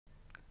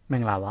မ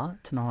င်္ဂလာပါ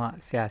ကျွန်တော်က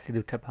ဆရာစီ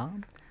သူထက်ပါ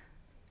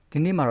ဒီ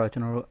နေ့မှာတော့ကျွ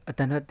န်တော်တို့အတ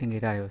န်ထွက်သင်္ကေ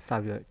တတွေကိုစ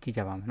ပြီးတော့ကြည့်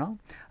ကြပါမယ်เนาะ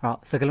အဲ့တော့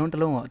စကားလုံးတ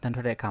စ်လုံးကိုအတန်ထွ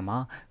က်တဲ့အခါမှာ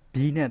B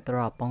နဲ့တရ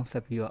ပေါင်းဆ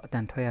က်ပြီးတော့အတ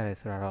န်ထွက်ရတယ်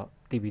ဆိုတာတော့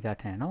သိပြီးသား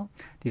ထင်တယ်เนาะ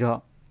ဒီတော့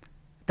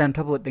အတန်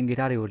ထွက်ဖို့သင်္ကေ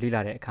တတွေကိုလေ့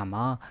လာတဲ့အခါ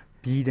မှာ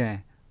B တန်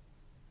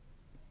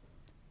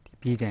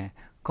ဒီ B တန်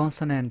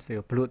consonants တွေ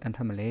ကိုဘယ်လိုအတန်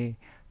ထွက်မလဲ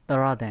တ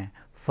ရတန်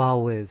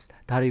vowels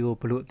ဒါတွေကို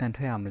ဘယ်လိုအတန်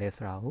ထွက်ရမလဲ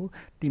ဆိုတာကို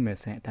သိမယ်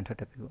ဆိုရင်အတန်ထွက်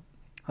တတ်ပြီပေါ့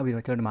ဟုတ်ပြီ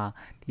တော့ကျွန်တော်ဒီမှာ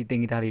ဒီသ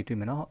င်္ကေတတွေတွေ့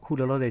မယ်နော်အခု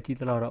လောလောဆယ်ကြည့်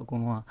သလောက်တော့အကု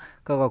န်လုံး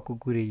ကကောက်ကောက်ကူ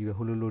ကူတွေယူပဲ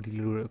ဟိုလိုလိုဒီ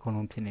လိုလိုအကုန်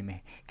လုံးဖြစ်နေမယ်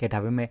ကဲဒါ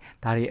ပေမဲ့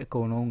ဒါတွေအ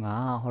ကုန်လုံးက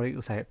horic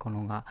ဥစ္စာရဲ့အကုန်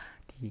လုံးက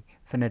ဒီ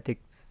phonetic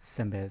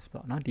symbols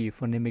ပေါ့နော်ဒီ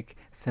phonemic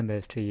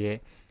symbols တွေရဲ့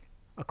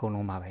အကုန်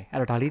လုံးပါပဲအဲ့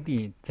တော့ဒါလေးသိရ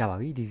င်ကြပါ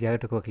ပြီဒီဇာတ်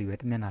တစ်ခုကလေးပဲ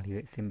တမျက်နှာလေး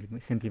ပဲအဆင်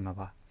ပြေမှာ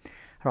ပါ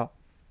အဲ့တော့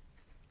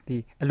ဒီ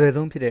အလွယ်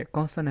ဆုံးဖြစ်တဲ့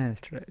consonants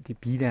ဒီ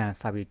B တန်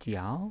စာပေကြည့်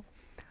အောင်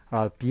အဲ့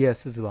တော့ B ရဲ့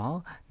စုစုပေါင်း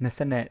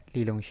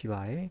24လုံးရှိ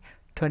ပါတယ်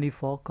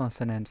24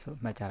 consonants ဆို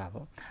မှတ်ကြတာ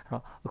ပေါ့အဲ့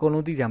တော့အကုန်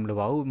လုံးသိကြမလို့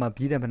ပါဘူးမ B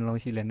တန်ဘယ်နှ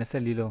လုံးရှိလဲ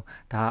24လုံး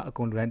ဒါအ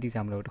ကုန်လုံးသိကြ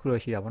မလို့တခု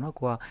တော့ရှိတာပေါ့နော်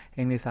ကိုကအ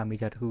င်္ဂလိပ်စာမေး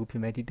ကြတခုဖြ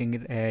စ်မဲ့ဒီသင်ဒီ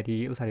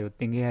ဥစ္စာတွေကို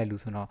သင်ခဲ့ရလူ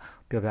ဆိုတော့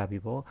ပြောပြပြီ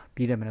ပေါ့ B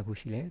တန်ဘယ်နှခု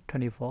ရှိလဲ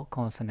24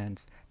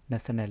 consonants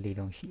 24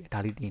လုံးရှိတယ်ဒါ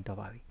လေးသိရင်တော့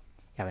ပါပြီ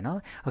ရပါနော်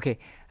โอเค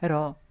အဲ့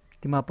တော့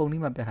ဒီမှာပုံ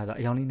လေးမှာပြထားဆို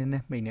အယောင်လေးနည်းန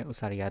ည်းမှိတ်နေဥစ္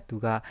စာတွေကသူ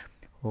က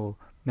ဟို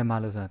မြန်မာ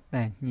လို့ဆိုတော့တ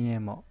န်ည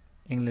င်းပေါ့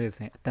အင်္ဂလိပ်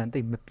ဆိုရင်အတန်သိ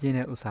ပ်မပြင်း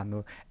တဲ့ဥစ္စာ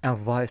မျိုး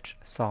voiced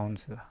sounds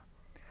ဆိုတာ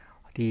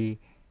ဒီ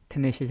ထ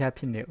င်းရှားရှား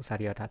ဖြစ်နေဥစ္စာ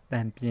တွေကဒါတ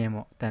န်ပြင်း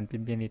ပေါ့တန်ပြ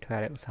င်းပြင်းလေးထွက်ရ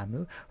တဲ့ဥစ္စာ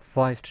မျိုး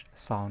voiced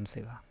sounds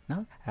တွေပါ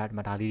နော်အဲ့ဒါဒီ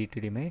မှာဒါလေးတွေ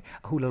တွေ့နေမယ်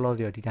အခုလောလော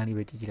ဆယ်ဒီတိုင်းလေး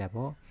ပဲကြည့်ကြည့်လိုက်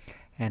ပေါ့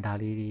အဲဒါ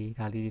လေးကြည့်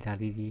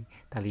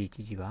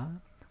ကြည့်ပါ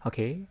โอเค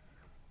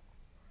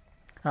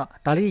အဲ့တော့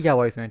ဒါလေးရောက်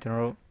သွားပြီဆိုရင်ကျွန်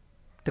တော်တို့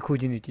တစ်ခု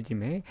ချင်းစီကြည့်ကြည့်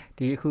မယ်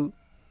ဒီအခု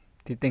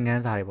ဒီသင်ခ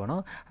န်းစာတွေပေါ့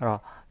နော်အဲ့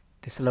တော့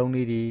ဒီစလုံး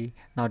လေးတွေ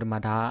နောက်ဒီမှာ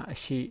ဒါအ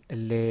ရှိအ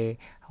လဲ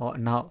ဟော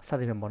အနောက်စ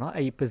သဖြင့်ပေါ့နော်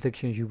အဲ့ဒီ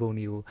position ယူပုံ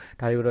တွေကို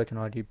ဒါတွေကိုတော့ကျွန်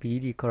တော်ဒီ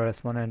BD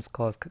correspondence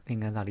course သင်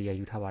ခန်းစာလေးရ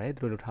ယူထားပါတယ်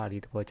သူတို့လိုထား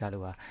လေးသဘောကျ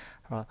လို့ပါ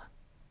အဲ့တော့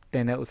တ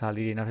င်တဲ့ဥစ္စာ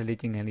လေးတွေနောက်ထပ်လေး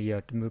ကျင်ငန်းလေးရော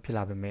တမျိုးဖြစ်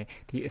လာပေမဲ့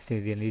ဒီအစီ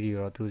အစဉ်လေးတွေ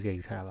ရောသူတို့စီရ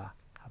ယူထားတာပါ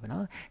ဟုတ်ပြီ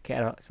နော်ခဲ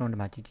အဲ့တော့ကျွန်တော်ဒီ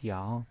မှာကြည့်ကြည့်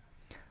အောင်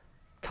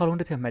6လုံး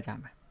တစ်ဖြတ်မှတ်ကြ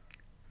မယ်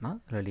နော်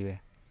အဲ့လိုလေးပဲ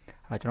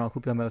အဲ့တော့ကျွန်တော်အခု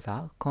ပြောမယ့်ဥစ္စာ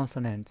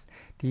consonants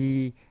ဒီ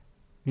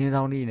မြင်း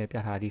ဆောင်လေးနဲ့ပြ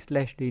ထားဒီ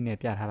slash လေးနဲ့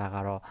ပြထားတာက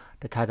တော့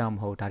တခြားကြောင့်မ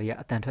ဟုတ်ဒါတွေက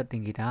အတန်ထွက်သ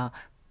င်္ကေတ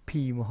P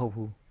မဟုတ်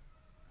ဘူး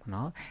เน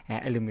าะ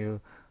အဲ့လိုမျိုး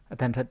အ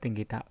တန်ထွက်သင်္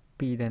ကေတ P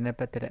နဲ့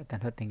ပတ်သက်တဲ့အတန်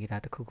ထွက်သင်္ကေတ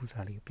တစ်ခုခုဆို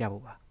တာလေးကိုပြ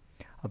ဖို့ပါ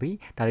ဟုတ်ပြီ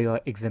ဒါတွေရော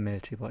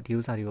exemplary ပေါ့ဒီဥ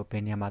စ္စာတွေကိုဘ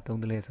ယ်နေရာမှာသုံး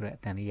သလဲဆိုတဲ့အ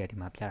တန်လေးရဒီ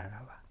မှာပြထားတာ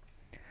ပါ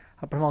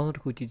ပထမဆုံးတ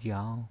စ်ခုကြည့်ကြည့်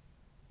အောင်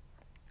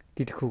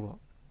ဒီတစ်ခုပေါ့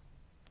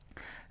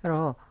အဲ့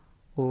တော့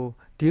ဟို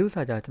ဒီဥစ္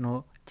စာကြကျွန်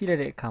တော်ကြည့်လို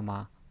က်တဲ့အခါမှာ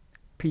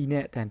P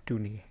နဲ့အတန်တူ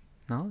နေတယ်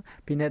နော်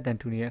P နဲ့အတန်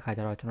တူနေတဲ့အခါ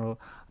ကျတော့ကျွန်တော်တို့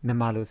မြန်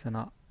မာလိုဆို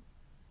တော့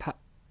ဖတ်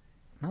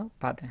နော်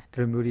ပါတယ်ဒီ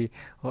လိုမျိုးလေး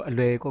ဟိုအ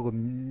လွယ်ကို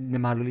မြ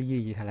န်မာလိုလေး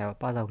ရေးထားလိုက်ပါ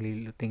ပါစောက်ကလေး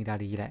သင်္ကေတ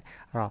လေးရေးလိုက်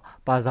အဲ့တော့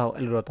ပါစောက်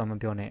အဲ့လိုတော့မ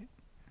ပြောနဲ့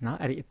နော်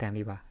အဲ့ဒီအတန်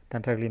လေးပါတ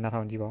န်ထက်ကလေးနား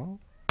ထောင်ကြည့်ပါဦး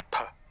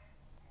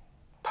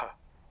ဖ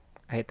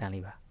အဲ့အတန်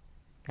လေးပါ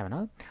ရပါ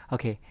နော်โอ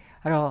เค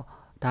အဲ့တော့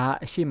ဒါ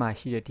အရှိမ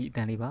ရှိတဲ့ဒီအတ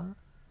န်လေးပါ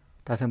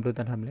ဒါဆိုဘယ်လိုတ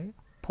န်ထက်မလဲ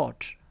pot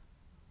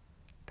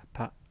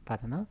ပါ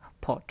တယ်နော်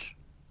pot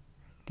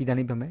ဒီတန်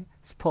လေးပြောမယ်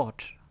sport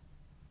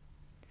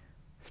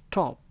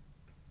stop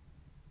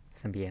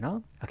စံပြေနော်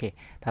โอเค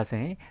ဒါဆို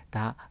ရင်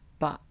ဒါ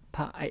ပဖ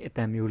အဲ့အတ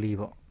န်မျိုးလေး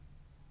ပေါ့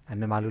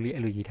မြန်မာလိုလေး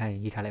အဲ့လိုရေးထားရင်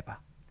ရေးထားလိုက်ပါ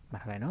မှ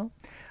တ်ထားလိုက်နော်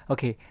โอ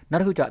เคနောက်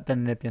တစ်ခုကျအတန်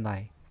နဲ့ပြင်သွား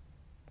ရင်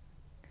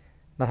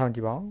နောက်ထောင်ကြ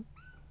ည့်ပါဦး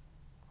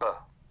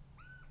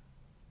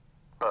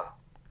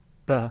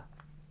ဘ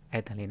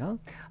အဲ့တန်လေးနော်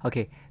โอเค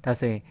ဒါ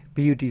ဆိုရင်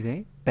BUT ဆိုရ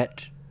င် bet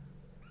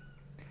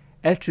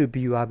S to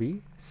BURB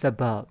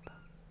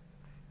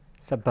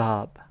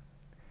suburb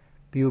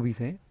BOB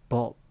ဆိုရင်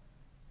bob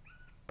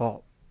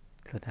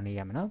လို့တန်လေးရ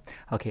မယ်နော်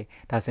โอเค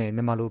ဒါဆိုရင်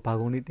မြန်မာလိုဘာ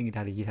ကုန်းလေးသင်္ကေတ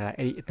လေးရေးထားတာ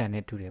အဲ့ဒီအတန်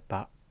နဲ့တူတယ်ပါ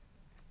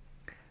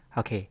โอ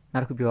เคနော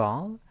က်တစ်ခုပြောအော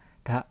င်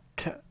ဒါ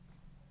ထ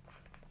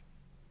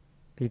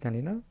ဒီတန်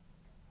လေးနော်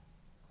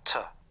ထ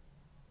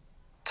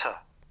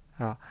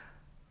အဲ့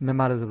မြန်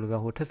မာလိုဆိုလို့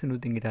ပြောဟိုထက်စနု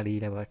သင်္ကေတလေး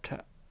ရေးလိုက်ပါထ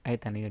အဲ့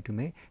တန်လေးနဲ့တူမ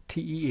ယ်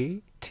TEA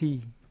T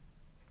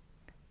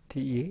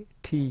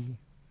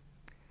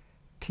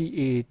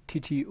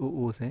TATTOO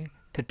ဆိုရင်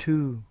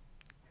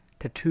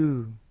tattoo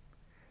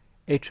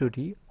HOD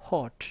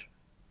hot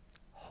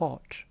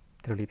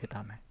ဒီလိုလေးဖြစ်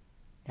သွားမယ်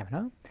ရပါ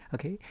နော်โอ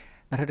เค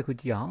နောက်ထပ်တစ်ခု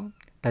ကြည့်အောင်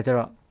ဒါကြ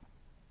တော့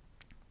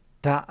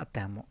ဓာအတ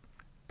န်ပေါ့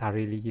ဒါ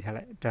လေးရေးထား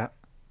လိုက်ဓာ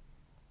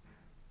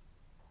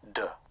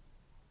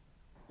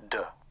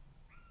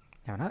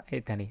ရပါနော်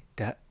အဲ့အတန်လေး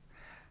ဓာ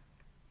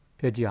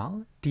ပြောကြည့်အောင်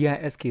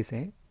DISK ဆို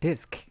ရင်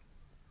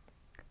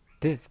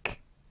disk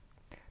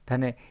ဒါ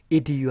နဲ့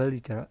ADUL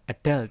ကြတော့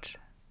adult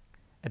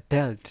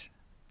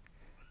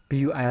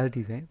BUILD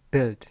ဆိုရင်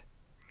build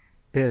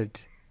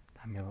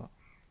ဒါမျိုးပေါ့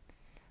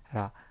အဲ့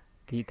ဒါ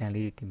ဒီအတန်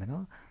လေးဒီမှာ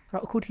နော်အဲ့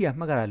တော့အခုထိက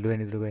မှတ်ကြတာလွယ်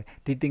နေသလိုပဲ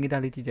ဒီသင်္ကေတ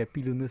လေးကြည့်ကြ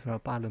ပြီးလိုမျိုးဆို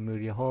တော့ပါလိုမျိုး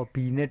တွေဟော B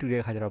နဲ့တူ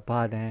တဲ့ခါကျတော့ဘာ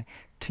တန်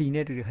T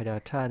နဲ့တူတဲ့ခါကျ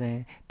တော့ထတန်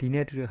D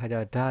နဲ့တူတဲ့ခါကျ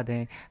တော့ဓာတ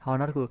န်ဟော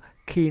နောက်တစ်ခု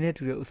K နဲ့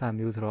တူတဲ့ဥစ္စာ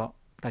မျိုးဆိုတော့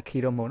ဒါ K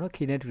တော့မဟုတ်နော် K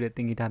နဲ့တူတဲ့သ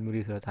င်္ကေတမျိုး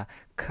လေးဆိုတော့ဒါ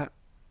ခ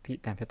ဒီ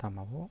အတန်ဖြစ်သွား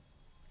မှာပေါ့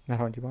နောက်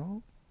ထောင်ကြည့်ပါဦး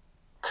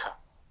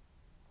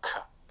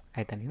ခ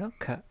ခိုက်တယ်နော်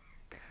ခက်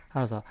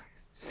အဲ့ဒါ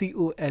ဆို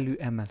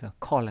colum ဆို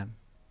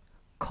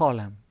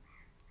column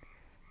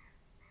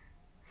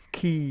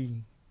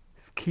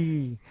ski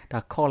ဒါ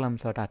column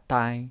ဆိုတာ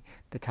တိုင်း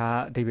တခြား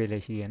အဓိပ္ပာယ်လ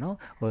ည်းရှိရနော်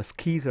ဟို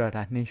ski ဆိုတာ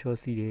ဒါနှင်းလျှော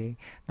စီးတယ်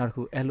နောက်တစ်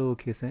ခု look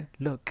ဆို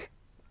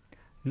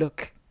look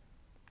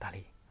ဒါ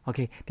လေး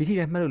okay ဒီထိ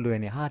လည်းမှတ်လို့လွယ်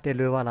နေဟာတဲ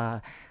လွယ်ပါလား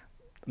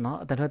နော်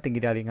အတန်ထွက်တင်ကြ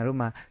တာလေးငါတို့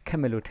မှခက်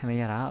မဲ့လို့ထင်လို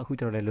က်ရတာအခု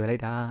ကျတော့လည်းလွယ်လို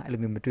က်တာအဲ့လို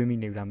မျိုးမတွေးမိ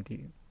နေဘူးလားမသိ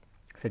ဘူး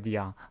စကြည့်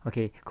အောင်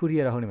okay ခုထိ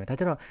ရတော့ဟုတ်နေမှာဒါ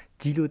ကျတော့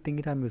G လိုတင်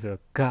ကြတာမျိုးဆို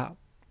တော့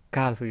g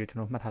ဆိုရကျွန်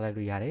တော်မှတ်ထားလိုက်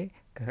လို့ရတယ်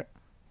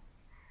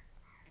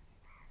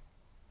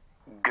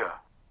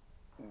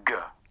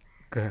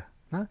g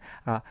နော်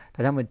ဒါ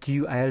ကြောင့်မို့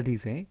GUILD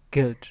ဆိုရင်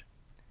guilt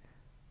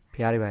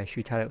ဖျားတွေပါ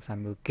ရွှေချတဲ့ဥစ္စာ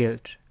မျိုး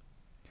guilt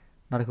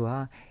နောက်တစ်ခုက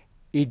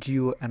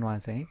AGONY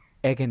ဆိုရင်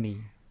agony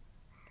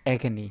အဲ့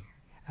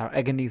တော့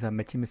agony ဆိုတာ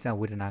မချစ်မဆန်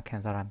ဝေဒနာခံ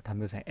စားတာဒါ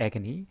မျိုးဆိုရင်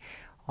agony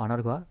နောက်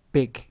တစ်ခုက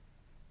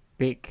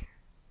big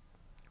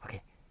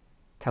okay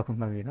 6ခု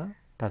မှတ်ပြီနော်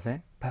ဒါဆိုရင်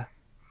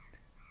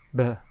b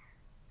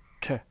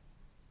t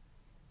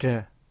d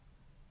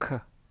k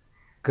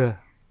g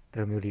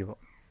ဒါမျိုးလေးပေါ့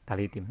ဒါ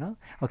လေးတင်နော်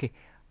okay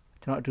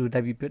ကျွန်တော်အတူတို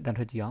က်ပြီးတန်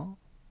ထွက်ကြည့်အောင်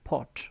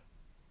pot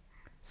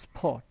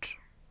sport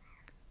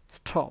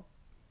stop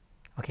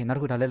okay နောက်တ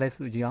စ်ခုဒါလည်းလိုက်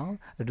စုကြည့်အောင်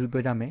အတူ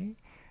ပြောကြမယ်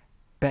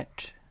bet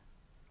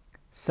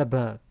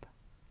suburb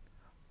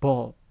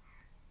bob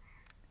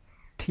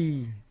tea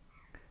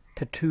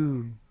tattoo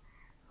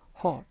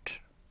hot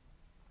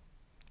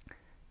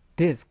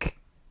disc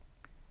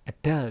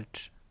adult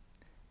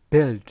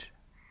build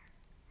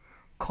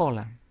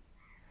column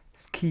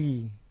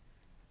ski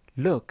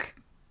look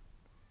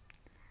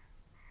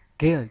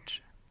guilt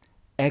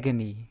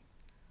agony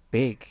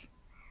big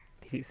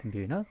ဒီအဆင်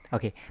ပြေနော်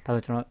okay ဒါ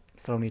ဆိုကျွန်တော်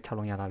စလုံးလေး6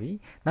လုံးရလာပြီ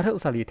နောက်ထပ်ဥ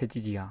စ္စာလေးထည့်ကြ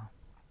ည့်ကြည့်အောင်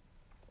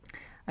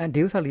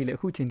ဒီဥစ္စာလေးလည်းအ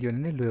ခုချိန်တည်းန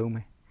ည်းနည်းလွယ်အောင်မ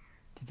ယ်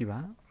ကြည့်ကြည့်ပါ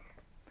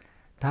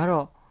ဒါ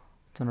တော့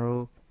ကျွန်တော်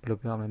တို့ဘယ်လို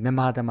ပြောမလဲမြန်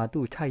မာတန်မှာ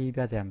သူ့ကိုခြာရေး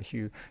ပြကြရမရှိ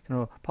ဘူးကျွန်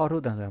တော်ဖောက်ထု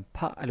တ်တန်ဆိုရင်ဖ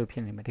အဲ့လိုဖြ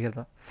စ်နေမယ်တကယ်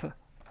တော့ f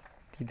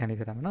ဒီတန်လေး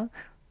ဖြစ်တာမနော်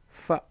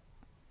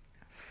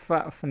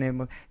f နေမ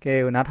ကဲ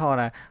နားထောင်ရ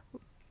တာ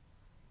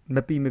မ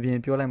ပီမပြ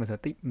င်းပြောလိုက်မှဆို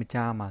တိတ်မ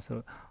ကြားမှာဆို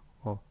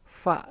ဟို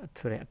f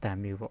ဆိုတဲ့အတန်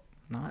မျိုးပေါ့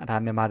နော်အဲ့ဒါ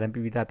မြန်မာတန်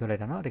ပြီးသားပြောလို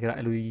က်တာနော်တကယ်တော့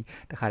အဲ့လိုကြီး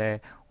တခါတည်း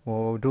ဟို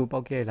တို့ပေါ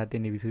က်ခဲ့လာတ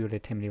င်နေပြီဆိုလို့လ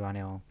ည်းထင်မနေပါ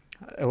နဲ့အောင်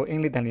ဟိုအင်္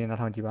ဂလိပ်တန်လေးနား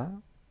ထောင်ကြည့်ပါ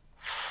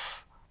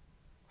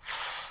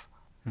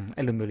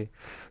အဲ့လိုမျိုးလေး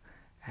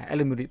အဲ့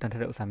လိုမျိုးလေးတန်ထ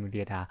တဲ့ဥစ္စာမျိုး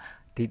လေးဒါ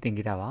ဒီသင်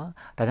ကြတာပါ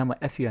ဒါကြောင့်မို့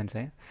FUN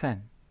ဆိုရင်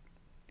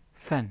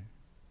fan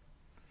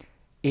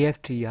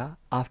AFT က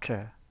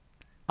after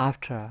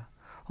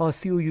ဟော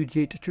COUG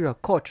တချို့က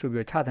caught ဆို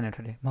ပြီးချတဲ့နဲ့ထွ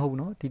က်တယ်မဟုတ်ဘူး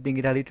နော်ဒီသင်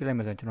ကြတာလေးတွေ့လိုက်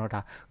မှဆိုရင်ကျွန်တော်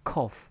ဒါ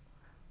cough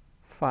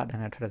ဖတ်တဲ့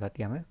နဲ့ထွက်တာတ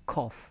ရားမယ်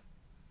cough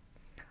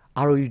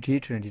ROUG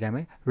ဆိုရင်ဒီတိုင်း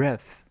ပဲ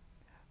ref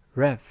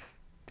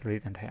ဒီလို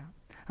တန်ထရအဲ့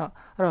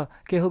တော့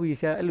ကဲဟုတ်ပြီ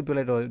ဆရာအဲ့လိုပြော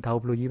လိုက်တော့ဒါ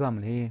ကိုဘယ်လိုရေးပါမ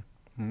လဲ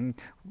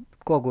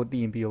ကိုတ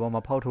ည်ရင်ပြီးတော့မ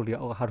ဖောက်ထုတ်လေး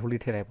အောက်ဟာထုတ်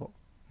လေးထည့်လိုက်ပေါ့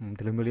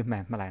ဒီလိုမျိုးလေးမှ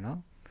တ်လိုက်နော်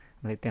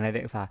မလေးတင်လိုက်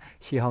တဲ့ဥစ္စာ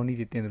ရှေးဟောင်းနည်း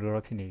တွေတင်တယ်လို့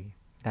တော့ဖြစ်နေပြီ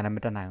ဒါနဲ့မ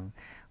တက်နိုင်ဘူး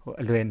ဟို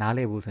အလွယ်နား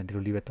လဲဘူးဆိုရင်ဒီ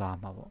လိုလေးပဲသွား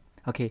မှာပေါ့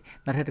โอเค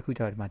နောက်ထပ်တစ်ခု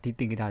ကျတော့ဒီမှာဒီ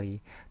တင်ကြတာလေး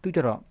သူကျ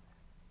တော့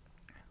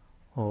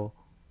ဟို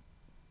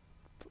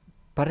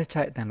ဘာတစ်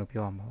ချိုက်အတန်လို့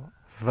ပြောရမှာ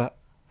ပေါ့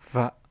v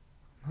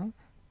နော်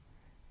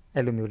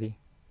အဲ့လိုမျိုးလေး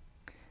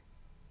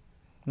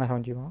နားထော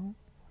င်ကြည့်ပါ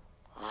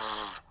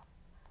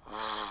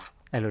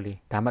အဲ့လိုလေး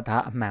ဒါမှဒါ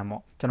အမှန်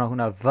ပေါ့ကျွန်တော်ခု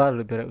န verb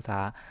လို့ပြောတဲ့ဥစ္စာ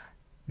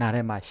နား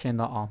ထဲမှာရှင်း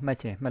တော့အောင်မှတ်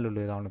ချင်မှတ်လို့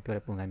လွယ်တော့လို့ပြော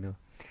တဲ့ပုံစံမျိုး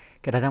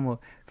ကဲဒါကြောင့်မို့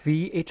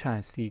VHC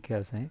ဆို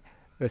ရင်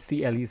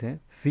CLE ဆိုရင်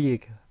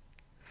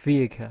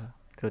vehicle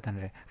တို့တန်းတ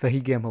ယ်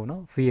vehicle မဟုတ်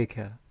နော်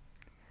vehicle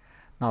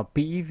နောက်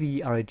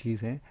PEVRG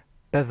ဆိုရင်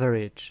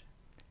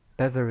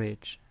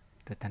beverage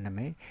တို့တန်းတယ်မ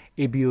ယ်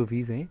ABOV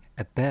ဆိုရင်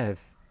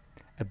above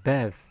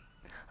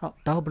ဟော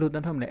ဒါဘလို့တ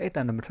န်းထမလဲအဲ့တ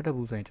န်းမထွက်တတ်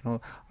ဘူးဆိုရင်ကျွန်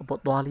တော်အပေါ်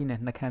သွားလေးနဲ့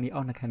နှက်ခမ်းလေး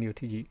အောက်နှက်ခမ်းလေးကို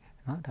ထိကြည့်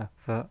နော်ဒါ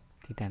verb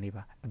ဒီတန်းလေး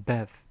ပါ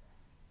above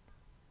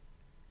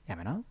ရ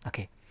မယ်နော်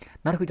okay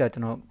နောက်တစ်ခုကျကျွ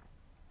န်တော်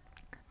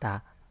ဒါ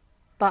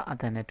တအ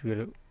တန်နဲ့တူရ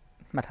လို့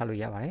မှတ်ထားလို့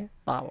ရပါတယ်တ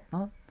ပေါ့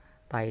နော်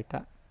တာရီတ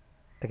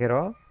တကယ်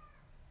တော့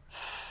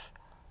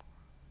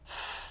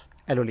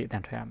အဲ့လိုလေးအတ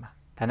န်ထွက်ရမှာ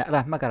ဒါနဲ့အဲ့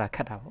ဒါမှတ်ကြတာခ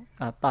တ်တာပေါ့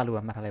အဲ့ဒါတလို့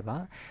မှတ်ထားလိုက်ပါ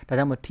ဒါ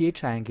ကြောင့်မို့ TH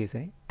triangle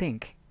ဆိုရင်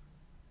think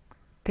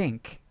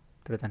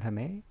တို့တန်ထွက်မ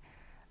ယ်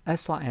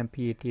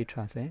SYMPAT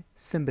translate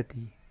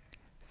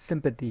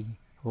sympathy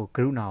ဟိုက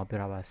ရုဏာကိုပြော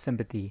တာပါ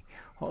sympathy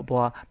ဟိုအ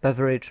ပေါ်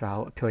beverage ရာ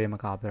ကိုအဖြော်ရမ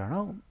ကောက်ပြောတာ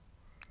နော်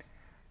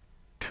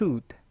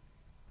tooth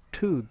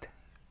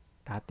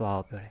ဒါ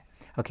တော့ပြောတယ်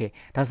okay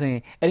ဒါဆိုရ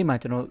င်အဲ့ဒီမှာ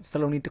ကျွန်တော်စ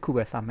လုံးလေးတစ်ခု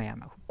ပဲစမှတ်ရ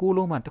မှာကိုး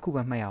လုံးမှာတစ်ခု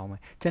ပဲမှတ်ရအောင်မ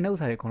ယ်ကျန်တဲ့ဥစ္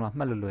စာတွေအကုန်လုံး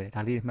မှတ်လို့လွယ်တယ်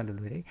ဒါလေးမှတ်လို့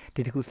လွယ်တယ်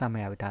ဒီတစ်ခုစမှ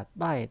တ်ရပြီဒါ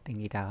တရဲ့တင်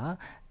ကြီးတာက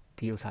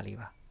ဒီဥစ္စာလေး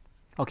ပါ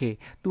okay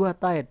तू က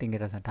တရဲ့တင်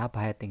ကြီးတာဆိုတာဒါ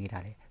ဘာရဲ့တင်ကြီးတာ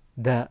လဲ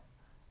the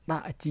တ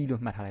အကြီး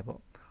လို့မှတ်ထားလိုက်ပေါ့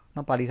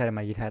နော်ပါဠိစာထဲ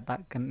မှာရေးထားတဲ့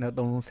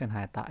သုံးလုံးဆင်း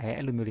ထားတဲ့တာ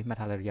အဲ့လိုမျိုးလေးမှတ်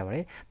ထားလိုက်ရပါတ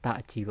ယ်တာ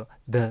အကြီးပေါ့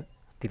the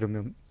ဒီလို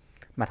မျိုး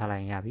မှတ်ထားလို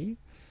က်ရင်ရပြီ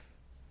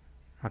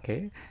okay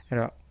အဲ့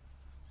တော့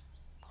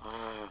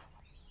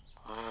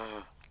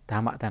ဒါ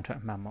မှအတန်ထွက်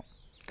မှတ်မို့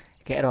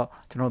ကဲအဲ့တော့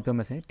ကျွန်တော်ပြောမ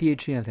ယ်ဆိုရင်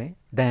TH ရယ်ဆိုရင်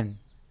then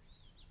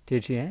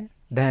TH ရယ်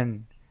then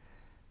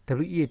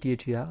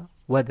WEATH က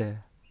weather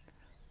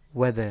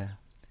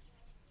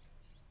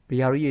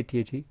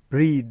breathe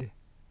breathe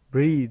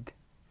breathe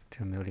ဒီ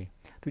လိုမျိုးလေး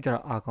သူကြ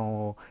တော့အာကောင်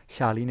ကို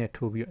ရှာလေးနဲ့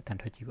ထိုးပြီးတော့အတန်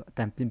ထွက်ကြည့်ပေါ့အတ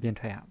န်ပြင်း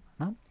ထွက်ရအောင်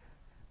နော်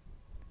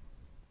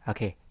โอเ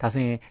คဒါ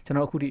ဆိုရင်ကျွန်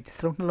တော်အခုဒီစ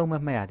လုံးနှလုံးမှ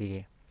တ်ရသေးတ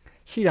ယ်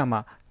ရှိတာမှ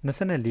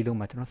24လုံး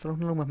မှာကျွန်တော်စလုံး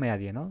နှလုံးမှတ်ရ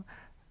သေးတယ်နော်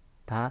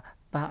ဒါ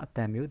တာအတ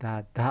န်မျိုးဒါ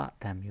ဓာအ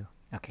တန်မျိုး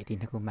โอเคဒီ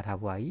နှစ်ခုမှတ်ထား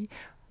ဖို့ပါကြီး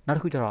နောက်တ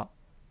စ်ခုကျတော့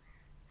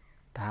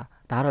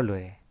ဒါတော့လွ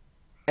ယ်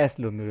တယ် S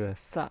လိုမျိုးရ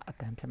စအ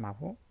တန်ဖြစ်မှာ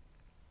ပေါ့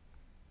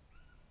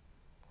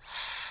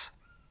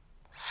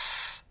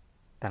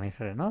ဒါလေး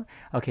ဆိုရနော်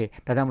โอเค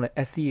ဒါကြောင့်မလို့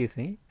SCA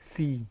ဆိုရင် C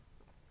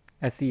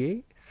SCA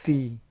C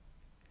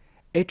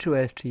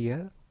HOST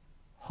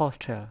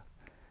hostel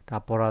ဒါ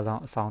ပေါ်ရာဆော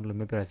င်အဆောင်လို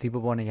မျိုးပြောတယ်ဇီး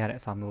ပေါ်နဲ့ရတဲ့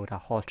အဆောင်မျိုးဒါ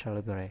hostel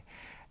လို့ပြောတယ်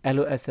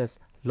LOSS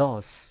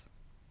loss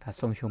ဒါ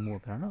ဆုံးရှုံးမှု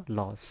ပြောတာနော်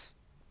loss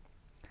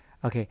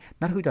okay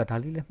နောက်တစ်ခုကျဒါ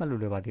လေးလည်းမှတ်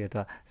လို့လွယ်ပါသေးတယ်သူ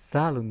က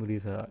ဇာလိုမျိုး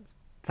လေးဆိုတော့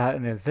ဇာ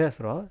နဲ့ Z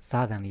ဆိုတော့ဇာ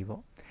တန်လေး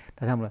ပေါ့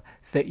ဒါကြောင့်မလို့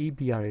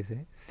ZEBRA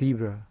ဆို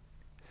zebra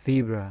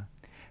zebra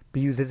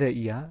BUZZE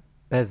က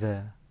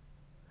bezel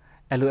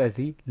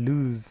LOSE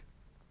lose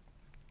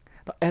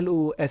တော့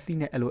LOSE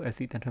နဲ့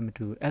LOSE တန်ထွက်မ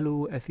တူ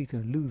LOSE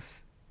ဆို lose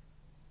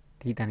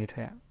ဒီတန်လေးထွ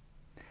က်ရ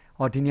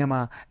အော်ဒီနေရာ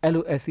မှာ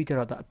LOSE ကျ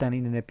တော့အတန်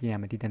လေးနည်းနည်းပြင်ရ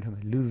မယ်ဒီတန်ထွက်မ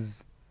ယ် lose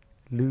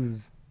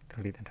ဒီ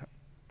လေးတန်ထွက်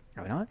ဟု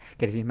တ်ပြီနော်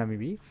ကဲဒီမှတ်မိ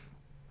ပြီ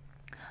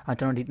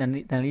ကျွန်တော်ဒီတ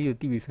န်လေးကို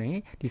တီးပြီဆိုရင်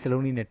ဒီစ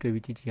လုံးလေးနဲ့တွေ့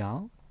ပြီးကြည့်ကြည့်အော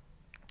င်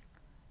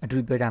အတူ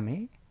ပြောကြမ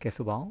ယ်ကဲ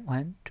ဆိုပါအော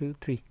င်1 2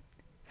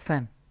 3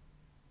 fan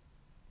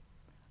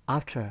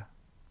after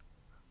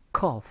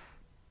cough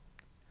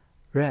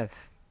ref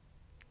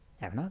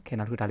ရပါနော်ကဲ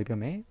နောက်တစ်ခုဒါလေးပြော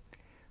မယ်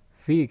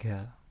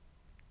vehicle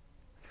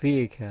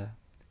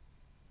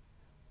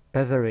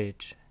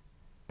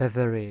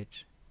beverage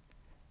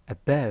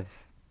above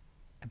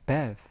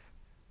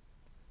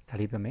ဒါ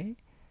လေးပြောမယ်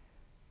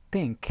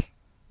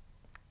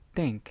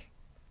think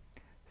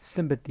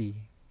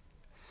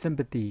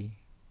sympathy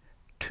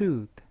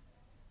tooth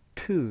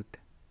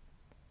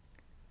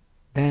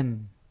then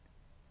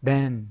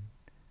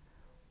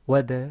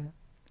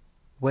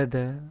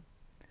weather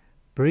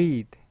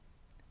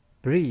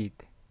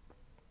breathe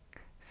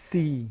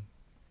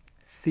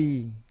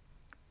see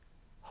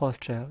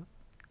hostel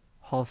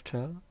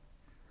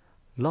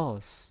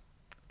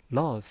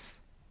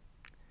loss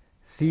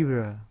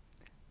zebra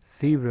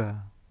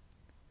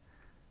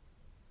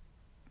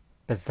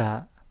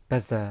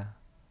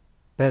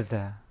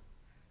bazaar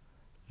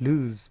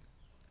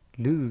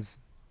lose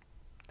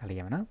ဒါလေး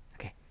ရမှာနော်โอ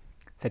เค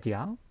ဆက်ကြည့်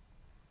အောင်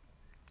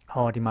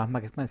ဟောဒီမှာမှ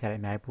တ်ဆရာလေး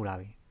အများကြီးပို့လာ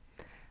ပြီ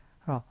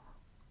အဲ့တော့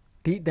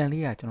ဒီအတန်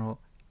လေးကကျွန်တော်တို့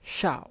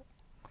shout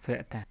ဆို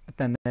တဲ့အတ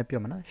န်နဲ့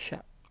ပြောမှာနော်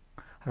shout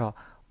အဲ့တော့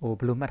ဟို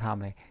ဘယ်လိုမှတ်ထားမ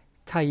လဲ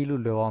ခြာကြီး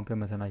လို့လွယ်အောင်ပြော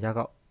မှာဆိုတော့ရော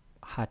က်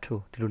hard to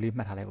ဒီလိုလေး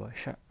မှတ်ထားလိုက်ပေါ့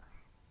shout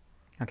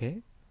okay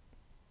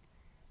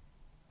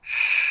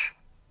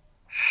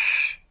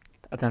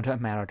အတန်ထွက်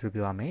အမှန်တော့ဒီလို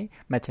ပြောရမယ်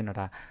မှတ်ချင်တော့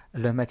ဒါအ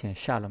လွယ်မှတ်ချင်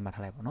shout လို့မှတ်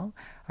ထားလိုက်ပေါ့နော်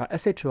အဲ့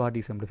တော့ SHORT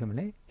ဆိုဘယ်လိုဖြစ်မ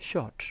လဲ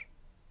short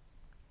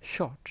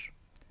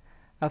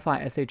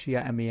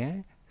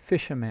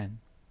FISHERMAN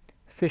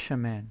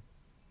fisherman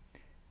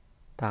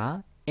ဒါ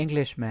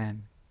Englishman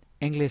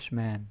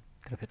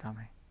ဒါဖြစ်သွားမ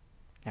ယ်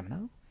ရမ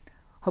နော်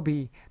ဟုတ်ပြီ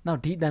နောက်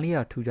ဒီအတန်လေးက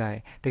ထူကြတယ်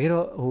တကယ်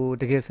တော့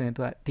တကယ်ဆိုရင်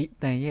သူကဒီအ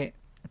တန်ရဲ့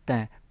အတ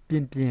န်ပြ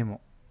င်း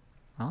ပေါ့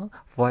နော်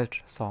voiced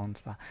sounds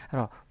ပါအဲ့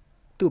တော့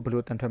သူ့ဘယ်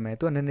လိုအတန်ထွက်မလဲ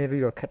သူကနည်းနည်း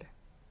လေးတော့ခက်တယ်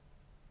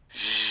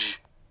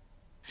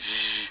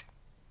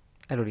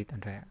အဲ့လိုလေးတ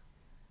န်ထွက်ရ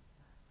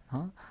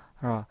နော်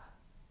အဲ့တော့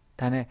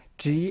ဒါနဲ့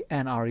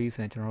GNRE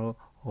ဆိုရင်ကျွန်တော်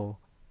တို့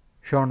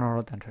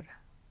genre တန်ထွက်တယ်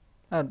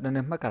အဲ့နည်းန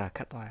ည်းမှတ်ကြတာခ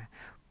က်သွားတယ်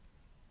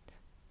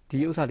ဒီ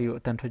ဥစ္စာလေးကို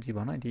အတန်ထွက်ကြည့်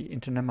ပါနော်ဒီ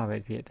internet မှာပဲ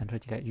ဖြစ်အတန်ထွ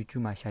က်ကြည့်လိုက်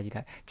YouTube မှာရှာကြည့်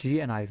လိုက်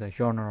GNRE ဆို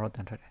genre တ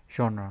န်ထွက်တယ်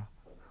genre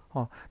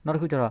ဟောနောက်တ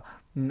စ်ခုကျတော့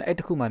အဲ့တ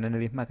စ်ခုမှနည်းန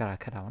ည်းလေးမှတ်ကြတာ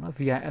ခက်တာပါနော်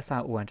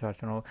VISRON ကျတော့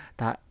ကျွန်တော်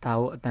ဒါ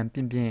ကိုအတန်ပြ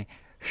င်း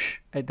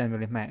အဲ့တန်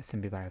မျိုးလေးမှတ်အဆင်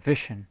ပြေပါတယ်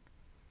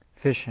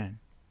vision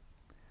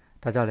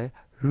ဒါကြောင့်လေ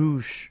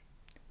rouge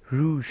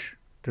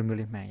ဒီမျိုး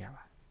လေးမှတ်ရ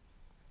ပါ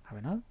ဟုတ်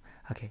ပြီနော်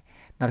okay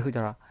နောက်တစ်ခုကျ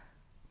တော့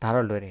ဒါ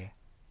တော့လွယ်တယ်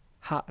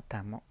ဟာအတ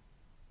န်ပေါ့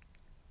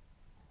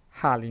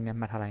ဟာလေးနဲ့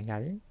မှတ်ထားလိုက်ရ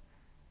ပြီ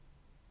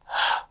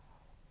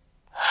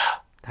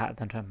ဒါအတ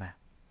န်ထွက်မှန်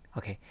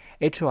okay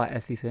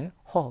HORSE ဆိုရင်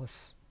horse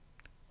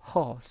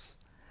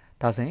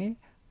ဒါဆိုရင်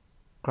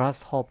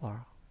grasshopper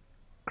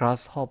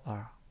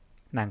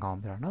နိုင်ကောင်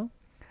ပြောနော်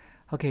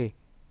okay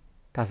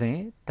ဒါဆိုရ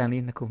င်တန်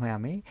လေးနှစ်ခုမှတ်ရ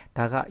မယ်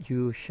ဒါက u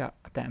sharp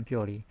အတန်အ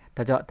ပြော့လေး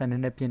ဒါကြောင့်အတန်န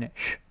ည်းနည်းပြင်းတဲ့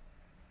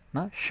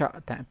နော် sharp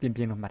အတန်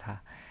ပြင်းလို့မှတ်ထား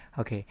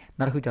okay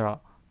နောက်တစ်ခုကျတော့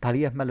ဒါ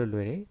လေးကမှတ်လို့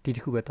လွယ်တယ်ဒီတ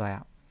စ်ခုပဲတွားရ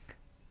အောင်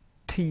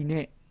T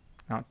နဲ့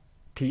နော်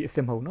T အစ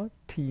စ်မဟုတ်နော်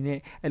T နဲ့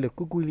အဲ့လို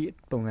ကူလေး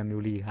ပုံစံ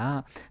မျိုးလေးဟာ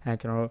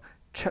ကျွန်တော်တို့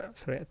ချက်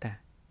ဆိုတဲ့အတန်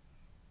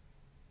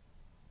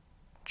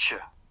ချ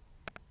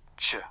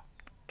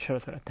က်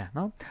ဆိုတဲ့အတန်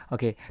နော်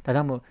okay ဒါ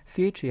ကြောင့်မို့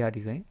CH ရ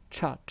ဒီဆိုရင်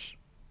chart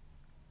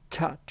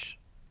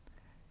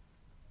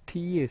T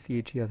ရဲ့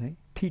CH ရဆိုရင်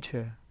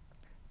teacher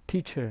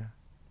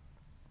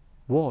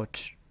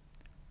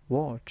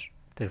watch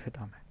ဒါဖြစ်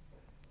သွားမယ်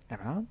အဲ့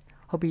ပါနော်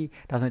ဟုတ်ပြီ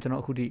ဒါဆိုရင်ကျွန်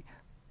တော်အခုထိ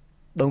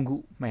3ခု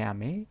မှတ်ရ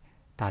မယ်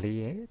ဒါလေး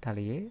ရဲ့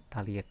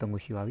3ခု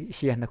ရှိပါပြီအ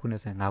ရှိရ2ခုနဲ့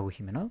ဆိုရင်5ခု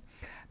ရှိမယ်နော်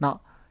နောက်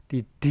ဒီ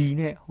D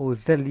နဲ့ဟို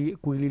Z လေးအ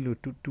ကွေးလေးလို့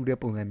တူတဲ့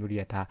ပုံစံမျိုးတွေ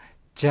ကဒါ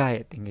ဂျာ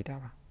ရဲ့သင်္ကေတ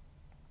ပါ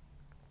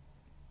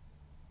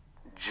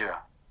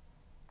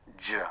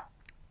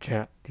ဂျာ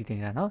ဒီသင်္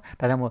ကေတနော်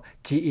ဒါကြောင့်မို့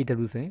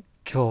GAW ဆိုရင်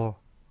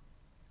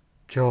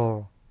jaw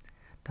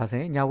ဒါဆို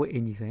ရင်ညဝတ်အ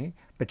င်ကြီးဆိုရင်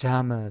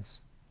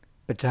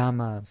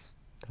pajamas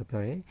လို့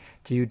ပြောရဲ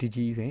GUDG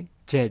ဆိုရင်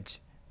judge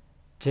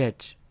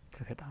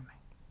လို့ဖြစ်သွားမယ်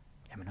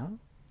ရမယ်နော်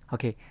โอ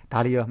เคဒါ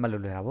လေးရောမှတ်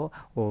လို့လွယ်တာပေါ့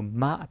ဟို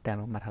မအတန်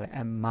လို့မှတ်ထားလိုက်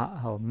မ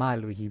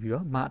လို့ရေးပြီး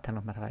တော့မအတန်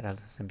လို့မှတ်ထားလိုက်ဒါ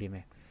ဆိုအဆင်ပြေမ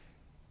ယ်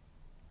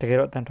တကယ်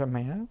တော့အတန်ထွက်မှ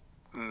န်ရ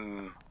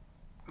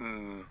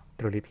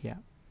တို့လေးဖြစ်ရ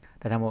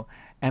ဒါကြောင့်မို့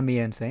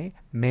MEN ဆိုရင်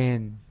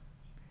men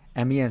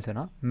MEN ဆို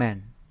တော့ man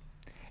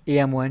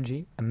AMONG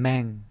a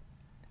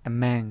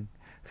man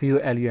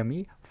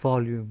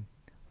VOLUME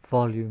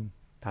volume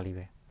ဒါလေး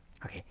ပဲ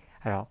โอเค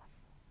အဲ့တော့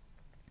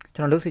ကျွ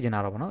န်တော်လုပ်စီချင်တာ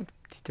တော့ဗောနော်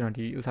ကျွန်တော်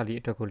ဒီဥစ္စာလေး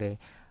အတွက်ကိုလည်း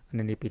န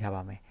ည်းနည်းပေးထား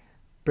ပါမယ်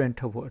print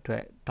ထုတ်ဖို့အတွ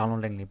က်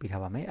download link လေးပေး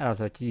ထားပါမယ်အဲ့ဒါ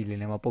ဆိုကြည့်လေး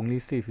လည်းမပုံ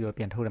လေး save ပြီးတော့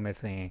ပြန်ထုတ်ရမယ်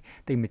ဆိုရင်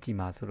တိတ်မကြည့်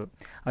ပါဆိုလို့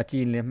ကြ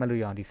ည့်လေးမှတ်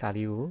လို့ရအောင်ဒီစာ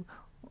လေးကို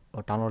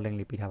download link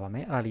လေးပေးထားပါမ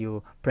ယ်အဲ့ဒါလေးကို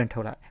print ထု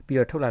တ်လိုက်ပြီး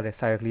တော့ထုတ်လာတဲ့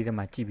စာရွက်ကလေးတွေ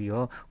မှာကြည့်ပြီး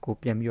တော့ကို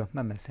ပြန်ပြီးတော့မှ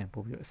တ်မှန်စင်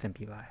ပို့ပြီးတော့အဆင်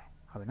ပြေပါတယ်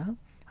ဟုတ်ပြီနော်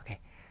โอเค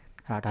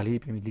အဲ့ဒါလေး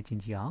ပြန်ပြီးလေ့ကျ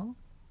င့်ကြည့်အောင်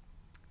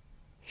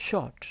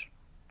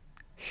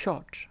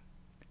short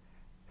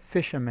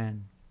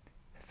fisherman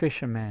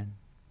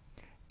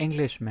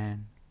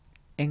Englishman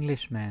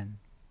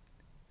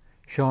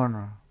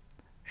genre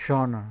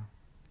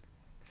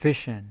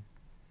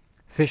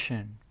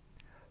vision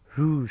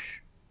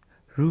rouge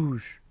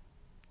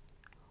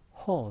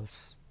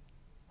horse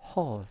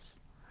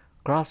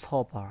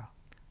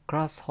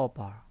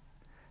grasshopper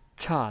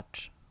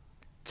chart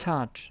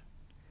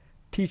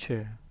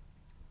teacher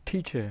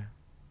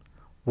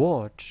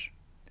watch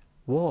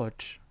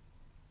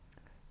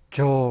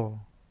jaw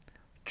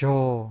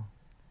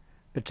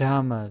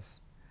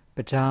pajamas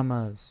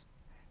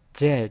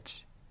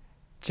judge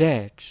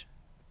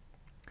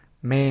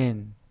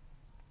men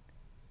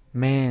a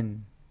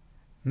man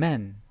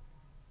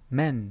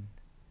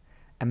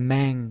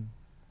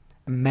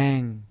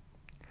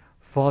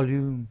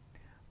volume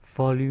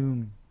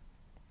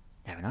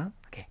ရပါနော်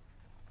โอเค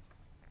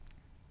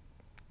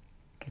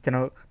ကျွန်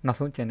တော်နောက်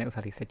ဆုံးကျန်တဲ့ဥစ္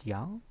စာလေးဆက်ကြည့်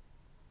အောင်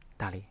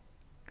ဒါလေး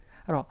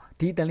အဲ့တော့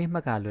ဒီအတန်လေးမှ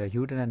တ်ကလွယ်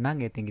ယူတနာန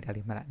ငယ်တင်ကြတာ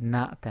လေးမှတ်လိုက်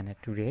နာအတန်နဲ့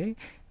တူတယ်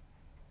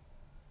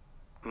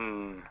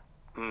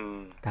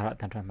ဒါတော့အ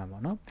တန်ထွက်မှတ်ပါ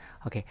နော်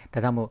โอเคဒါ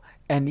ကြောင့်မို့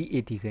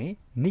NEAT ဆိုရင်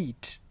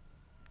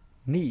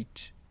neat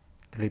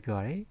ဒီလိုပြော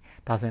ရတယ်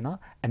ဒါဆိုရင်တော့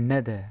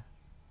another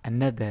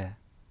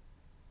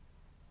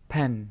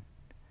pen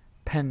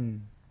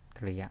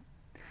ဒီလိုရ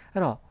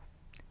အဲ့တော့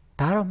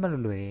ဒါတော့မှတ်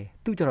လို့လွယ်တယ်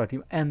သူကြတော့ဒီ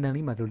and တန်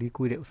လေးမှာလိုလေး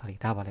ကိုွေးတဲ့ဥစ္စာ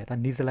လေးဒါပါလေဒါ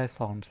nasalized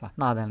sounds ပါ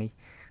နှာတန်လေး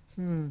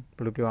ဘ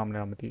ယ်လိုပြောရမလဲ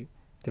တော့မသိဘူး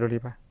ဒီလို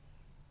လေးပါ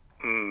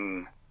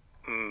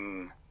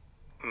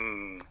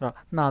အဲ့တော့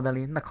နှာတန်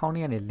လေးနှာခေါင်း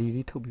လေးကနေလီ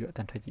လေးထုတ်ပြီးတော့အတ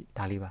န်ထွက်ကြည့်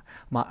ဒါလေးပါ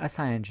မှာ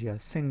SING က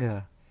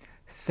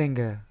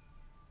singer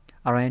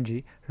RNG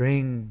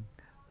ring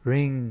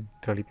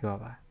ဒီလိုလေးပြော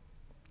ပါ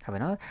ဟုတ်ပြီ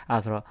နော်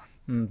အဲ့ဆိုတော့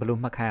ဘယ်လို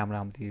မှတ်ခိုင်းရမ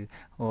လဲမသိဘူး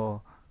ဟို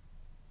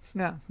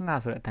ငှ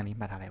ဆိုတဲ့အတန်လေး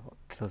မှတ်ထားလိုက်ပေါ့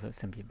ဒီလိုဆိုအ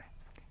ဆင်ပြေမယ်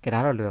ကဲဒါ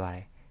တော့လွယ်ပါတ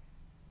ယ်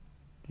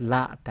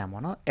လာအတန်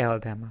ပေါ့နော် L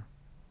တန်မှာ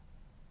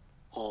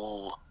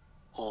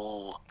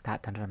ဒါ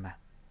အတန်ထွက်မှာ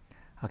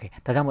โอเค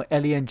ဒါကြောင့်မို့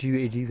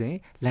LANGUAG ဆိုရင်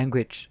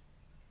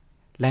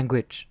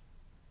language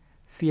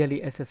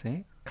CLASS ဆိုရင်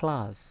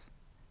class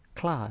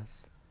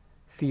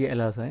CAL ဆိုရ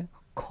င်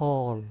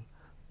call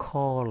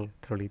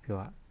တို့လေးပြော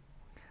ရ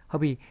ဟု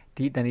တ်ပြီ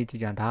ဒီအတန်လေးကြ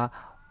ည့်ကြဒါ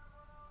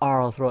R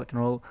ဆိုတော့ကျွန်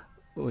တော်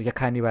တို့ရ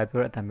ခိုင်နေပါပြော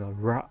တဲ့အတန်မျိုး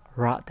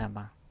R အတန်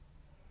ပါ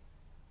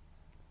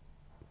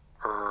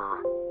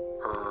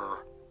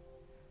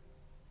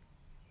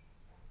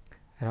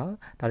အဲ့တော့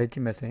ဒါလေးကြ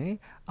ည့်မယ်ဆိုရင်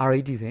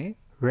RED ဆိုရင်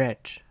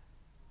red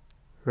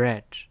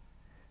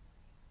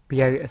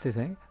BRUS ဆိုရ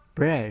င်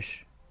brush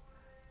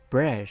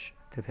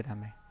ဒီဖြစ်တာ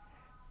မယ်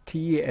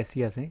TASC ဆို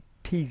ရင်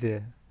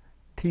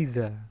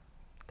teaser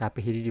ဒါပ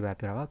ဟီဒီတွေပါ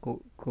ပြောတာပါ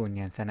ကို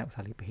ညံဆန်းတဲ့ဥ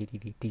စားလေးပဟီ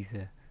ဒီ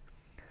teaser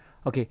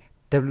okay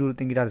W တ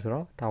င်ကြတယ်ဆို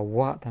တော့ဒါ w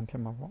အတန်ဖြ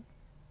စ်မှာပေါ့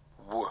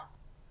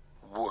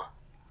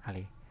ဟာ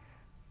လေ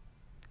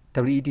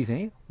WET ဆို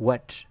ရင်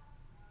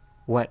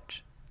watch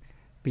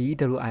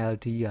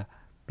BWILD က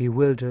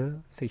bewilder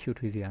စိတ်ရှုပ်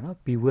ထွေးစေတာနော်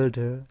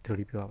bewilder ဒီ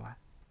လိုပြောပါ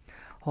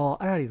ဟော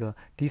အဲ့ဒါ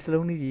တွေဆိုဒီစ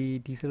လုံးလေး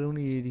ဒီစလုံး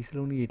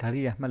လေးဒါ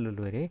လေးရမှတ်လို့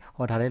လွယ်တယ်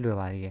ဟောဒါလည်းလွယ်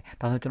ပါသေးတယ်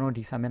ဒါဆိုကျွန်တော်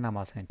ဒီစာမျက်နှာ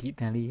မှာဆိုရင်ဒီအ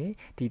တန်လေးရ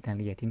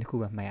ဒီနှစ်ခု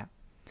ပဲမှတ်ရ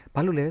ဘာ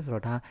လို့လဲဆို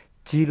တော့ဒါ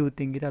G လို့တ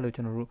င်ကြတာလို့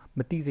ကျွန်တော်တို့မ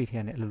သိစိတ်ထဲ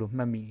နဲ့အလိုလို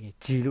မှတ်မိနေ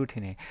G လို့ထ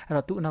င်တယ်အဲ့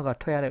တော့သူ့အနောက်က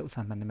ထွက်ရတဲ့ဥစ္စာ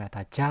မှန်တယ်မှာ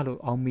ဒါဂျလို့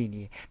အောင်းမိ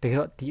နေတကယ်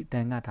တော့ဒီအတ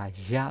န်ကဒါ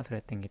ရဆို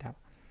တဲ့တင်ကြတာ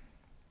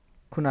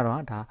ခုနကတော့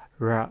ဒါ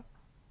R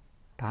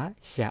ဒါ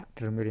ရဒီ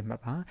လိုမျိုးတွေမှ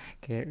တ်ပါ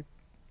ကဲ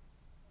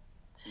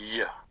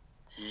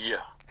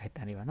အဲ့တ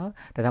န်လေးပါနော်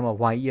ဒါကြောင့်မို့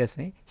YES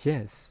ဆိုရင်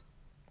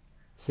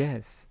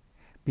yes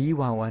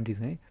B11D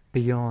ဆိုရင်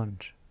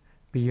beyond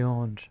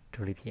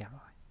တို့လေးဖြစ်ရ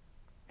ပါမယ်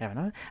အဲ့ပါ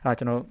နော်အဲ့တော့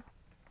ကျွန်တော်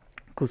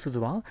ခုစုစု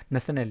ပေါင်း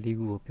24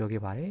ခုကိုပြော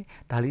ခဲ့ပါတယ်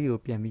ဒါလေးကို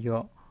ပြန်ပြီး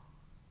တော့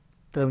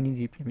တလုံးကြီး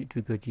စီပြန်ပြီးအ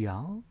ထူးပြောကြည့်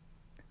အောင်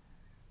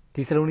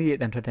ဒီစလုံးလေးရဲ့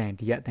အတန်ထွက်တိုင်း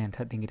ဒီကအတန်ထွ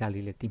က်သင်္ကေတ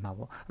လေးလေးတည်မှာ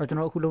ပေါ့အဲ့တော့ကျွန်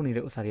တော်အခုလုပ်နေ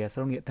တဲ့ဥစ္စာတွေကစ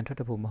လုံးလေးအတန်ထွက်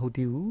တဲ့ဖို့မဟုတ်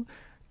သေးဘူး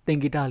သ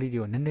င်္ကေတလေးတွေ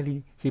ကိုနည်းနည်း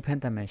လေးရေဖ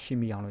မ်းတမ်းမှန်ရှင်း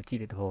မိအောင်လို့ကြည့်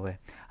တဲ့သဘောပဲအဲ့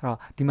တော့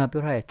ဒီမှာ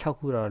ပြောထားတဲ့6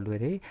ခုတော့လွယ်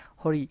တယ်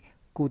ဟောဒီ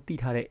ကိုတိ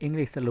ထားတဲ့အင်္ဂ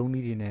လိပ်စလုံး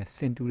လေးတွေနဲ့ဆ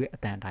င်တူတဲ့အ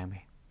တန်အတိုင်းပဲ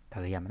ဒါ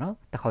ဆိုရမယ်နော်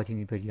တစ်ခေါက်ချင်း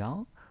စီပြောကြည့်အော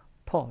င်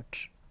pot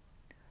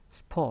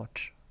spot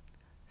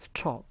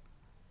stop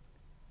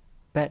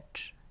bet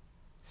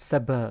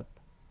suburb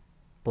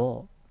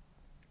bob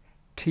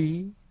tea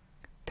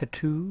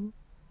tattoo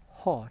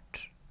hot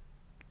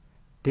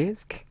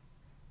disc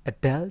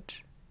adult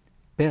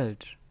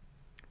build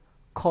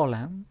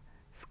column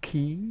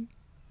ski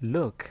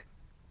look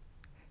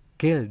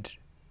guild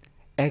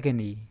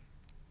agony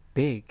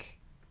big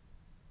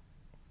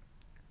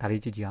ဒါ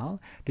လေးကြည့်ကြအောင်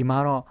ဒီမှာ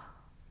တော့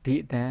ဒီ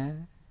အတန်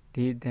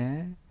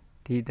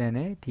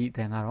နဲ့ဒီအတ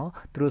န်ကတော့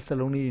သူတို့စ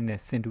လုံးလေးတွေနဲ့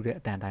ဆင်တူတဲ့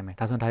အတန်တိုင်းပဲ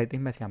ဒါဆိုဒါလေးသိ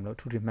မှတ်စရာမလို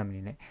ထူးထူးမှတ်မ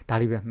နေနဲ့ဒါ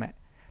လေးပဲမှတ်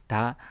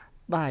ဒါ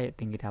သရဲ့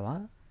သင်္ကေတပါ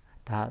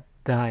ဒါ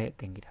သရဲ့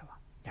သင်္ကေတပါ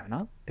ရမယ်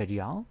နော်ပြောကြ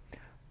ည့်အောင်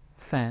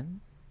fan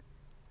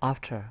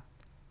after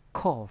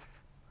cough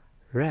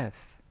ref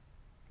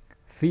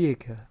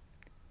vehicle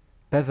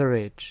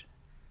beverage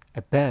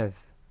above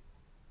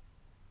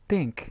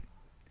think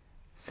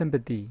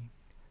sympathy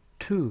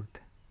tooth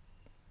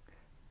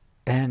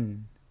then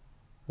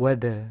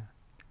weather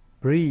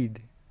breed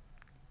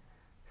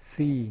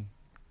see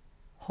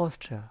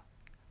hostel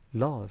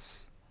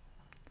loss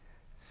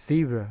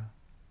zebra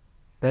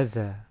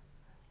bezel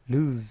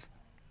lose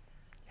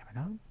ရပါ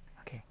နော်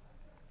okay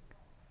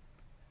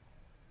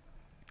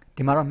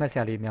ဒီမှာတော့မှတ်စ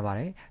ရာလေးများပါ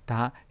တယ်ဒါ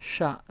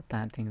ရှအတ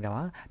န်တင်ကြ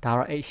ပါဒါ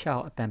တော့အဲ့ရှကို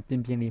အတန်ပြ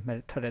င်းပြင်းလေးမှတ်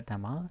ထွက်တဲ့အတ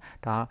န်ပါ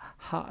ဒါ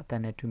ဟာအတ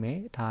န်နဲ့တူမယ်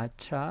ဒါ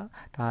ချ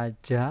ဒါ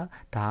ဂျာ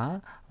ဒါ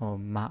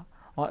မ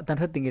အတန်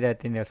ထွက်တင်ကြတဲ့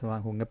တင်တယ်ဆိုတာ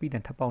ဟိုငပိတ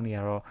န်ထပ်ပေါက်နေရ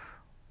တော့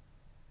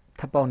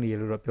ထပ်ပေါက်နေရ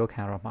လို့တော့ပြောခံ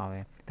ရတော့မှာပဲ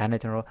ဒါနဲ့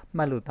ကျွန်တော်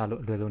မှတ်လို့တာ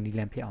လို့အလွယ်ဆုံးနီးလ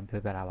န်းဖြစ်အောင်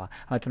ပြောပြတာပါ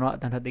ကျွန်တော်အ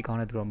တန်ထွက်သိကောင်း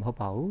တဲ့သူတော့မဟုတ်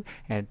ပါဘူး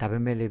ဒါပေ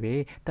မဲ့လေးပဲ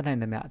တက်နိုင်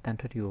တဲ့မြအတန်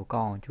ထွက်တွေကို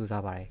ကောင်းအောင်ကြိုး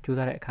စားပါတယ်ကြိုး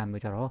စားတဲ့အခါ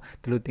မျိုးကျတော့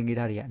ဒီလိုတင်ကြ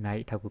တာတွေကအများ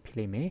ကြီးအထောက်အကူဖြစ်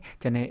လိမ့်မယ်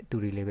ကျန်တဲ့သူ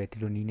တွေလေးပဲဒီ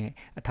လိုနီးနဲ့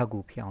အထောက်အကူ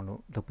ဖြစ်အောင်လို့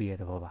လုပ်ပြရ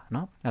တဲ့ဘောပါเน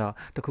าะအဲ့တော့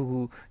တခုခု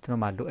ကျွန်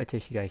တော်မှလိုအပ်ချ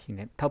က်ရှိတာရှိ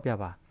နေထောက်ပြ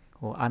ပါ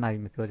ဟိုအားနာ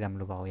ပြီးမပြောကြမ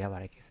လို့ပါဘူးရပါ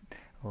တယ်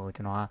ဟို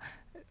ကျွန်တော်က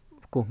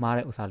ကိုမှား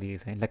တဲ့ဥစ္စာလေးတွေ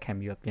ဆိုရင်လက်ခံ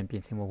ပြီးတော့ပြ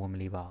င်ဆင်ဖို့ဝင်မ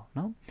လေးပါဘူးเ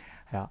นาะ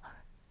အဲ့တော့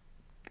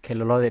ခဲ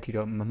လောလောတဲ့အထိ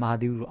တော့မမှား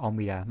သေးဘူးလို့အောင်း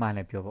မိတာမှန်လ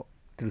ည်းပြောပေါ့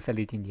သူဆက်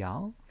လေးချင်းကြအော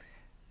င်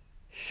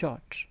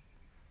short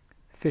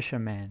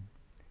fisherman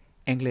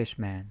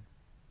englishman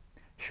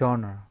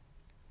genre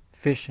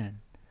fishing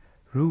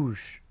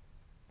rouge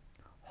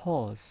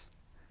horse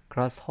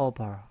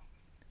grasshopper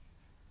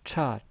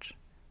chart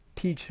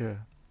teacher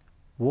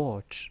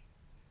watch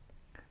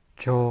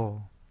jaw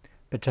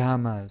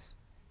pajamas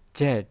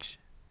judge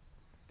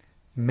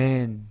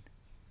men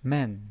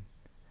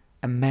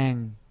a man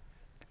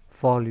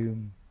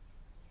volume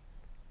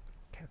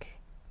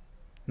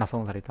နောက်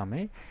ဆုံးဥစ္စာလေးသွားမ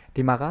ယ်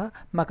ဒီမှာက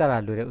မှတ်ကရ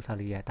လွယ်တဲ့ဥစ္စာ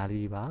လေးရဒါ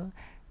လေးပါ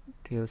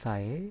ဒီဥစ္စာ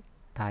ရဲ့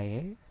ဒါ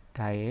ရဲ့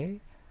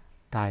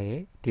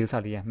ဒီဥစ္စာ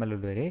လေးရမှတ်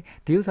လို့လွယ်တယ်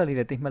ဒီဥစ္စာလေး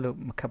လည်းတိတ်မှတ်လို့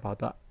မခက်ပါဘူး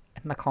တော့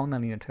နှာခေါင်းတ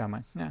န်လေးနဲ့ထွက်ရမှာ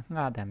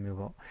ငှတန်မျိုး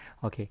ပေါ့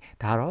โอเค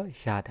ဒါတော့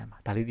ရတန်ပါ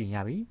ဒါလေးတင်ရ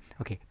ပြီโ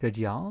อเคပြောကြ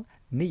ည့်အောင်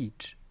need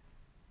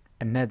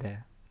another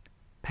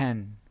pen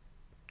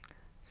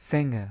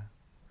singer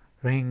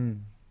ring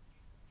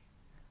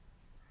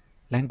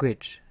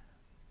language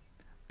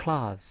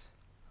class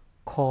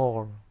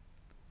call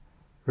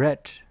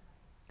red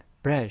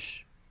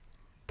brush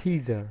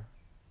teaser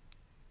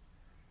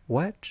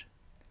what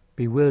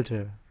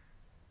bewilder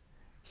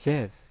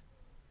yes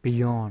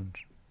beyond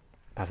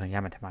ဒါဆိုရ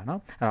မှတ်တယ်ပါเนาะ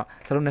အဲ့တော့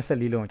စလုံး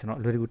24လုံးကိုကျွန်တော်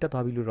အလွယ်တကူတက်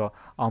သွားပြီလို့တော့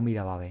အောင်းမိ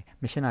တာပါပဲ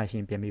မရှင်းတာရှ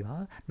င်းပြင်ပြပါ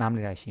နားမလ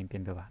ည်တာရှင်းပြ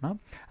င်ပြပါเนาะ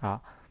အဲ့တော့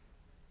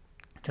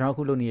ကျွန်တော်အ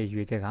ခုလုပ်နေတဲ့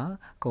ရွေချက်ကအ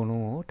ကုန်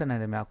လုံးကိုတက်နို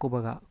င်တယ်များကိုယ့်ဘ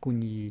က်ကအကူအ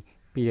ညီ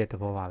ပေးတဲ့သ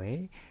ဘောပါပဲ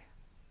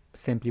အ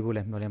ဆင်ပြေဖို့လ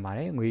ည်းမျှော်လင့်ပါတ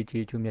ယ်ငွေ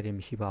ကြေးကျိုးမြတ်တွေ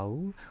မရှိပါ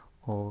ဘူး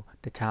ဟို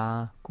တခြား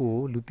ကို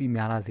လူသိ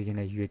များလာစေခြင်း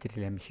နဲ့ရွေချက်တွေ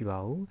လည်းမရှိပါ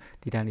ဘူး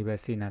ဒီတိုင်းလေးပဲ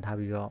စေနာထား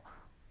ပြီးတော့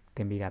တ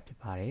င်ပေးတာဖြစ်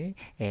ပါတယ်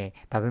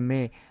ဒါပေ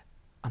မဲ့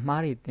အ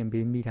မားတွေတင်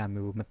ပေးမိတာ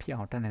မျိုးမဖြစ်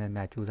အောင်တက်နိုင်တဲ့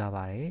များကြိုးစား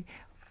ပါတယ်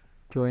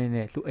ပြောရင်း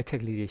နဲ့လူအချက်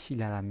ကလေးတွေရှိ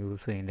လာတာမျိုး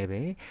ဆိုရင်လည်း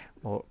ပဲ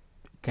ဟို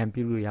ကြံပြ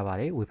လို့ရပါ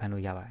တယ်ဝေဖန်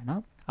လို့ရပါတယ်เนา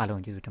ะအား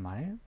လုံးကျေးဇူးတင်ပါတယ်